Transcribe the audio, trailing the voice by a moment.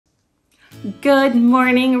Good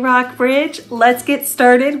morning, Rockbridge. Let's get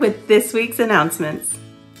started with this week's announcements.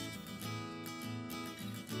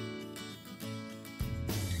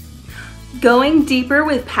 Going Deeper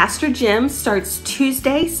with Pastor Jim starts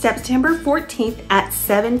Tuesday, September 14th at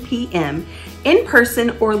 7 p.m. in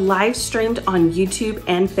person or live streamed on YouTube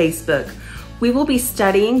and Facebook. We will be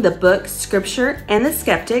studying the book Scripture and the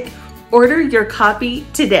Skeptic. Order your copy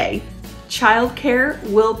today. Childcare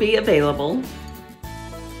will be available.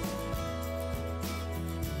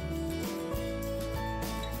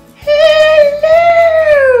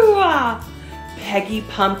 Hello! Peggy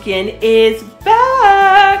Pumpkin is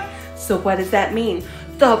back! So what does that mean?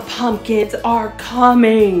 The pumpkins are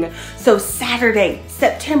coming! So Saturday,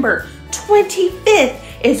 September 25th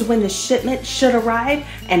is when the shipment should arrive,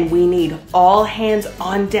 and we need all hands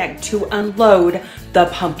on deck to unload the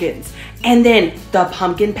pumpkins. And then the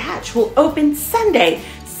pumpkin patch will open Sunday,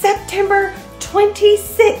 September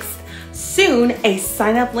 26th. Soon, a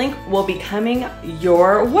sign-up link will be coming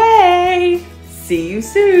your way. See you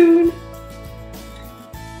soon.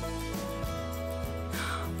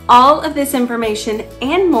 All of this information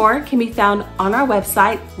and more can be found on our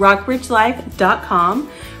website, rockbridgelife.com.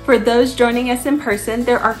 For those joining us in person,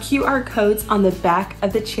 there are QR codes on the back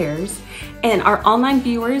of the chairs. And our online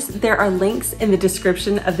viewers, there are links in the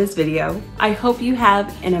description of this video. I hope you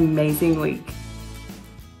have an amazing week.